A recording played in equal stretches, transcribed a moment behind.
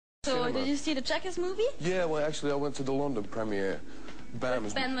So, did you see the Checkers movie? Yeah, well, actually, I went to the London premiere. Ben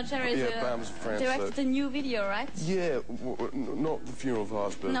Margera Bam's friend. directed a new video, right? Yeah, not the funeral of our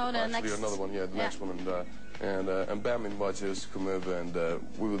husband. No, the actually next. another one. Yeah, the next one, and Bam invited us to come over, and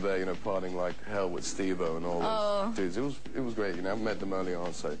we were there, you know, partying like hell with Steve-O and all those dudes. It was great, you know. I met them early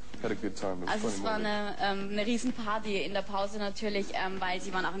on, so had a good time. It was Also es war eine Riesenparty in der Pause natürlich, weil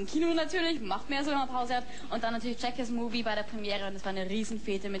sie waren auch im Kino natürlich, macht mehr so, wenn man Pause hat. Und dann natürlich Checkers Movie bei der Premiere und es war eine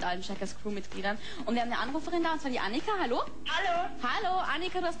Riesenfete mit allen Checkers Crewmitgliedern. Und wir haben eine Anruferin da, und zwar die Annika. Hallo? Hallo. Hallo,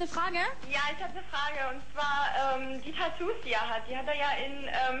 Annika, du hast eine Frage? Ja, ich habe eine Frage, und zwar die Tattoos, die er hat ja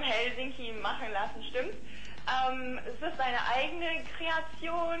in Helsinki machen lassen, stimmt? Ist das seine eigene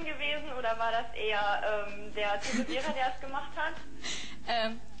Kreation gewesen oder war das eher der Tätowierer, der es gemacht hat?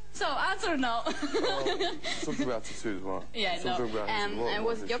 So, answer no. Something about tattoos, what? Yeah, something no. And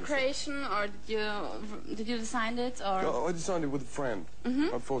was it your creation, or did you design it, or? No, I designed it with a friend.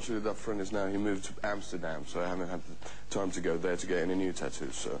 Unfortunately, that friend is now, he moved to Amsterdam, so I haven't had the time to go there to get any new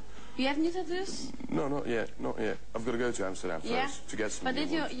tattoos, so. You have new tattoos? No, not yet. I've got to go to Amsterdam first to get some. But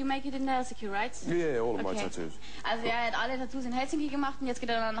did you make it in Helsinki, right? Yeah, all of my tattoos. Also er hat alle Tattoos in Helsinki gemacht und jetzt geht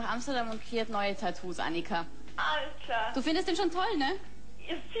er dann nach Amsterdam und kreiert neue Tattoos, Annika. Alles klar. Du findest den schon toll, ne?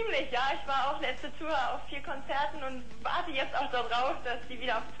 Ist ziemlich, ja. Ich war auch letzte Tour auf 4 Konzerten und warte jetzt auch darauf, dass die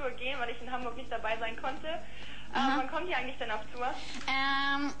wieder auf Tour gehen, weil ich in Hamburg nicht dabei sein konnte. Wann kommt ihr eigentlich denn auf Tour?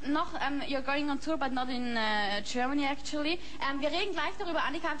 You're going on tour, but not in Germany actually. Wir reden gleich darüber,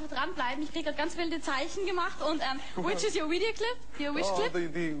 Annika, einfach dranbleiben. Ich kriege gerade ganz wilde Zeichen gemacht und which is your video clip?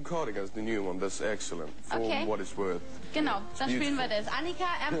 The Cardigans, the new one, that's excellent. For what it's worth. Genau, dann spielen wir das. Annika,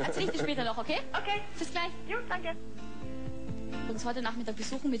 erzähl ich dir später noch, okay? Okay. Bis gleich. Jo, danke. Uns heute Nachmittag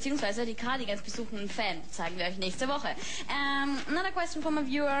besuchen, beziehungsweise die Cardigans besuchen einen Fan, zeigen wir euch nächste Woche. Another question from a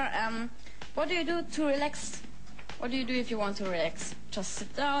viewer, what do you do to relax? What do you do if you want to relax? Just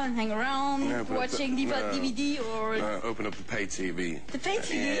sit down, hang around, watching DVD or... open up the pay TV. The pay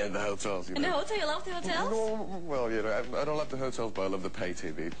TV? Yeah, the hotels. You know. In the hotel? You love the hotels? Well, you know, I don't love the hotels, but I love the pay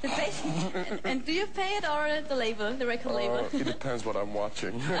TV. The pay TV? And do you pay it or the label, the record label? It depends what I'm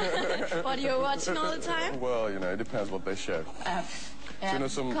watching. What you're watching all the time? Well, you know, it depends what they show. So, you know,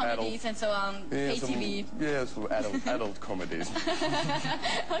 some comedies adult, and so on, pay TV. Yeah, some adult comedies.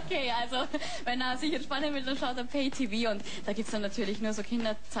 Okay, also wenn er sich entspannen will, dann schaut er Pay TV und da gibt's dann natürlich nur so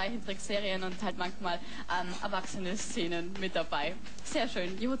Kinderzeichentrickserien und halt manchmal erwachsene Szenen mit dabei. Sehr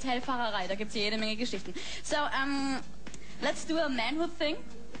schön, die Hotelfahrerei, da gibt's jede Menge Geschichten. So, let's do a manhood thing.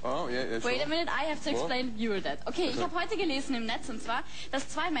 Oh, yeah, sure. Wait a minute, I have to explain you that. Okay, ich habe heute gelesen im Netz, und zwar, dass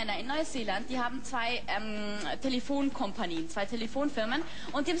 2 Männer in Neuseeland, die haben 2 Telefonkompanien, 2 Telefonfirmen,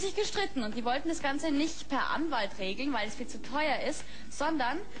 und die haben sich gestritten und die wollten das Ganze nicht per Anwalt regeln, weil es viel zu teuer ist,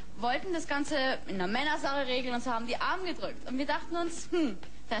 sondern wollten das Ganze in einer Männersache regeln, und so haben die Arm gedrückt. Und wir dachten uns,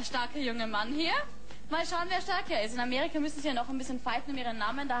 der starke junge Mann hier, mal schauen, wer stärker ist. In Amerika müssen sie ja noch ein bisschen fighten um ihren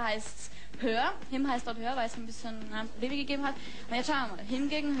Namen, da heißt's Hör. Him heißt dort Hör, weil es ein bisschen Probleme gegeben hat. Und jetzt schauen wir mal, Him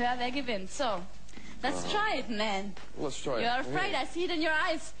gegen Hör, wer gewinnt. So, let's try it, man. Let's try it. You're afraid, I see it in your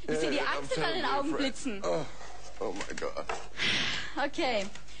eyes. Ich sehe die Angst in deinen Augen blitzen. Oh my God. Okay,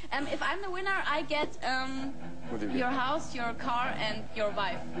 if I'm the winner, I get your house, your car and your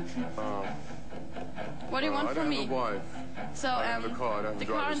wife. What do you want from me? I don't have a wife. So, I have a car, I don't have the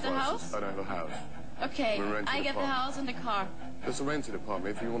a car and driver's the license. house? I don't have a house. Okay, I get the house and the car. There's a rented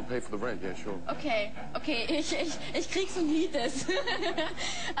apartment. If you want to pay for the rent, yeah, sure. Okay, ich krieg's und miet es.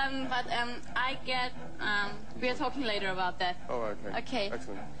 But I get, we are talking later about that. Oh, okay. Okay.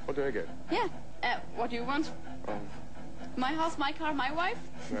 Excellent. What do I get? Yeah, what do you want? My house, my car, my wife?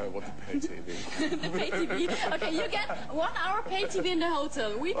 No, what the pay TV? The pay TV. Okay, you get 1 hour pay TV in the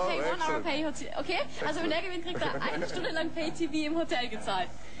hotel. We pay 1 hour pay hotel. Okay? Also wenn er gewinnt, kriegt er 1 Stunde lang Pay TV im Hotel gezahlt.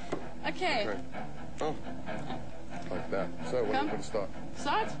 Okay. Oh. Like that. So, when are we going to start?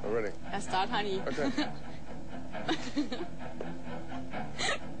 Start? Oh, ready? Start, honey. Okay.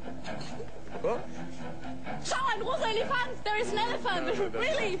 What? Schau, ein rosa Elefant! There is an elephant! No,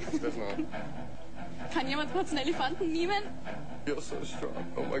 really? There's not. Kann jemand kurz einen Elefanten nehmen? You're so strong.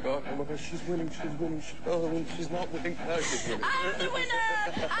 Oh my God, she's winning, she's not winning. No, she's winning. I'm the winner!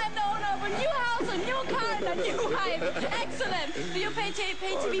 I know, a new house, a new car, and a new wife. Excellent! Do you pay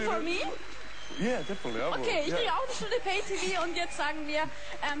TV for me? Yeah, definitely. Okay, ich kriege auch eine Stunde Pay TV und jetzt sagen wir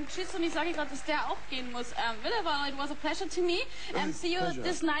tschüss, und ich sage gerade, dass der auch gehen muss. Ville, it was a pleasure to me. See you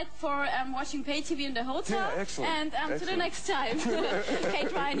this night for watching Pay TV in the hotel. Yeah, excellent. And to the next time.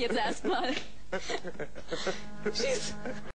 Kate Ryan jetzt erstmal. Tschüss.